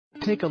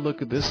take a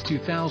look at this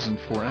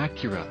 2004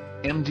 Acura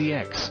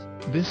MDX.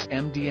 This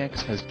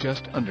MDX has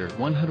just under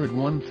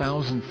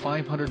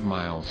 101,500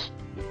 miles.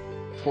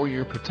 For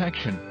your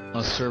protection,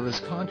 a service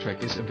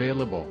contract is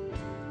available.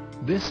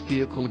 This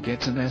vehicle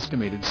gets an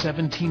estimated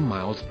 17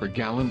 miles per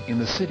gallon in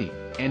the city,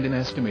 and an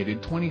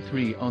estimated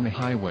 23 on the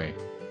highway.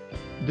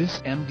 This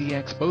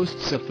MDX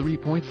boasts a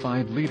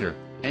 3.5-liter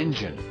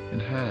engine, and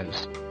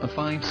has a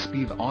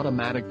 5-speed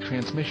automatic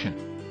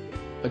transmission.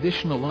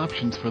 Additional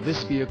options for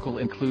this vehicle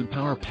include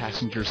power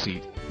passenger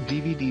seat,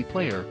 DVD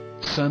player,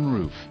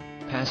 sunroof,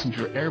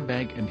 passenger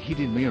airbag and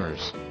heated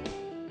mirrors.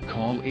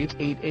 Call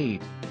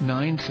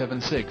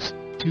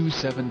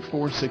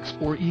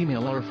 888-976-2746 or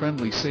email our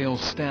friendly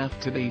sales staff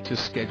today to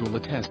schedule a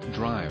test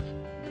drive.